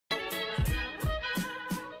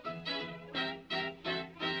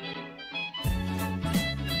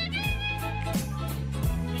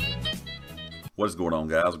What is going on,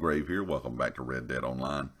 guys? Grave here. Welcome back to Red Dead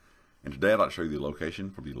Online. And today I'd like to show you the location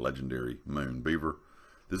for the legendary moon beaver.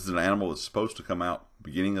 This is an animal that's supposed to come out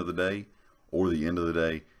beginning of the day or the end of the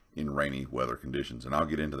day in rainy weather conditions. And I'll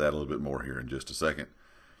get into that a little bit more here in just a second.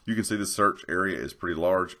 You can see this search area is pretty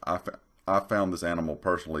large. I found this animal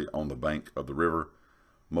personally on the bank of the river.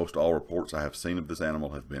 Most all reports I have seen of this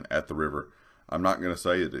animal have been at the river. I'm not going to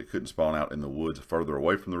say that it couldn't spawn out in the woods further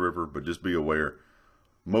away from the river, but just be aware,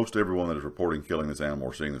 most everyone that is reporting killing this animal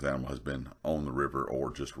or seeing this animal has been on the river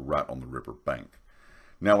or just right on the river bank.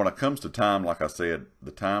 Now, when it comes to time, like I said,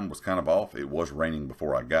 the time was kind of off. It was raining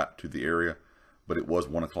before I got to the area, but it was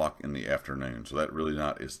 1 o'clock in the afternoon. So that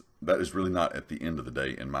is really not at the end of the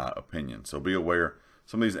day, in my opinion. So be aware,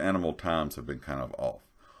 some of these animal times have been kind of off.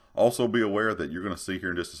 Also be aware that you're going to see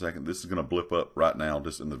here in just a second, this is going to blip up right now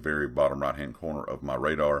just in the very bottom right hand corner of my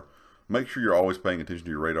radar. Make sure you're always paying attention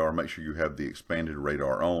to your radar. Make sure you have the expanded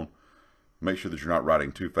radar on. Make sure that you're not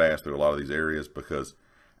riding too fast through a lot of these areas, because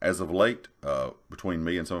as of late, between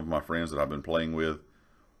me and some of my friends that I've been playing with,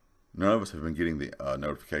 none of us have been getting the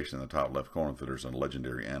notification in the top left corner that there's a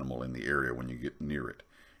legendary animal in the area when you get near it.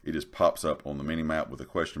 It just pops up on the mini map with a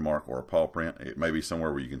question mark or a paw print. It may be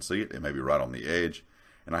somewhere where you can see it. It may be right on the edge.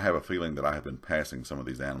 And I have a feeling that I have been passing some of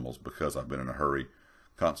these animals because I've been in a hurry,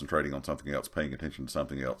 concentrating on something else, paying attention to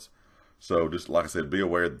something else. So just like I said, be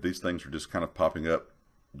aware that these things are just kind of popping up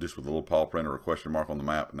just with a little paw print or a question mark on the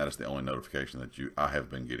map, and that is the only notification that I have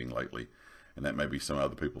been getting lately. And that may be some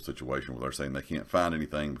other people's situation where they're saying they can't find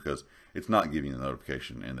anything because it's not giving you the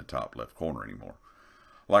notification in the top left corner anymore.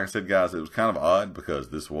 Like I said, guys, it was kind of odd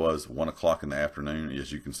because this was 1 o'clock in the afternoon.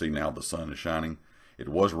 As you can see now, the sun is shining. It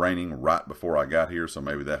was raining right before I got here, so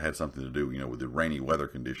maybe that had something to do, with the rainy weather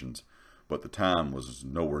conditions. But the time was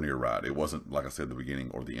nowhere near right. It wasn't, like I said, the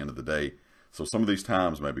beginning or the end of the day. So some of these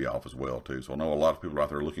times may be off as well, too. So I know a lot of people out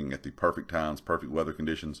there looking at the perfect times, perfect weather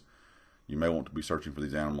conditions. You may want to be searching for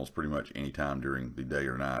these animals pretty much any time during the day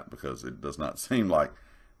or night, because it does not seem like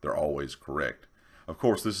they're always correct. Of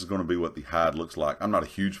course, this is going to be what the hide looks like. I'm not a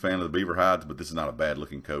huge fan of the beaver hides, but this is not a bad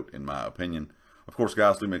looking coat in my opinion. Of course,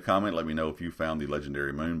 guys, leave me a comment. Let me know if you found the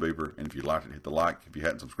legendary moon beaver. And if you liked it, hit the like. If you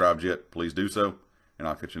hadn't subscribed yet, please do so. And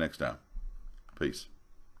I'll catch you next time. Peace.